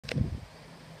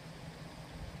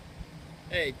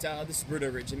Hey Todd, this is Britt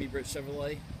over at Jimmy Britt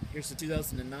Chevrolet. Here's the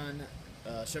 2009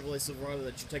 Chevrolet Silverado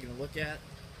that you're taking a look at.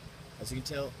 As you can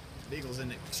tell, the vehicle's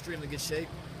in extremely good shape.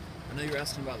 I know you're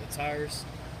asking about the tires.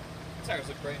 The tires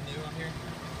look brand new on here.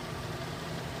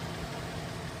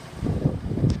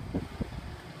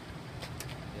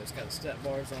 Yeah, it's got the step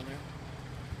bars on there.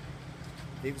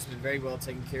 The vehicle's been very well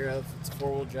taken care of. It's a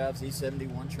four-wheel drive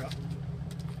Z71 truck.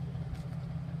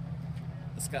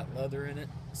 It's got leather in it.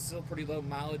 Still pretty low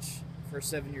mileage for a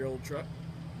 7-year-old truck.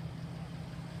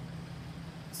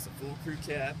 It's a full crew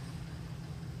cab.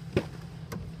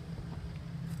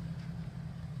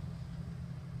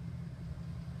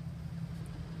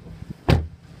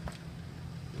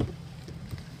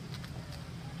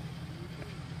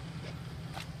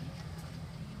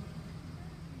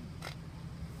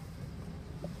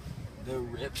 No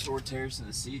rips or tears in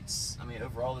the seats. I mean,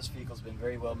 overall, this vehicle's been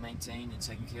very well maintained and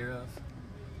taken care of.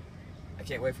 I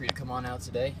can't wait for you to come on out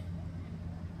today.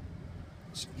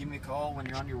 Just give me a call when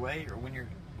you're on your way, or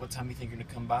what time you think you're going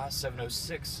to come by.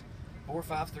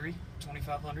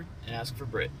 706-453-2500, and ask for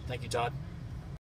Britt. Thank you, Todd.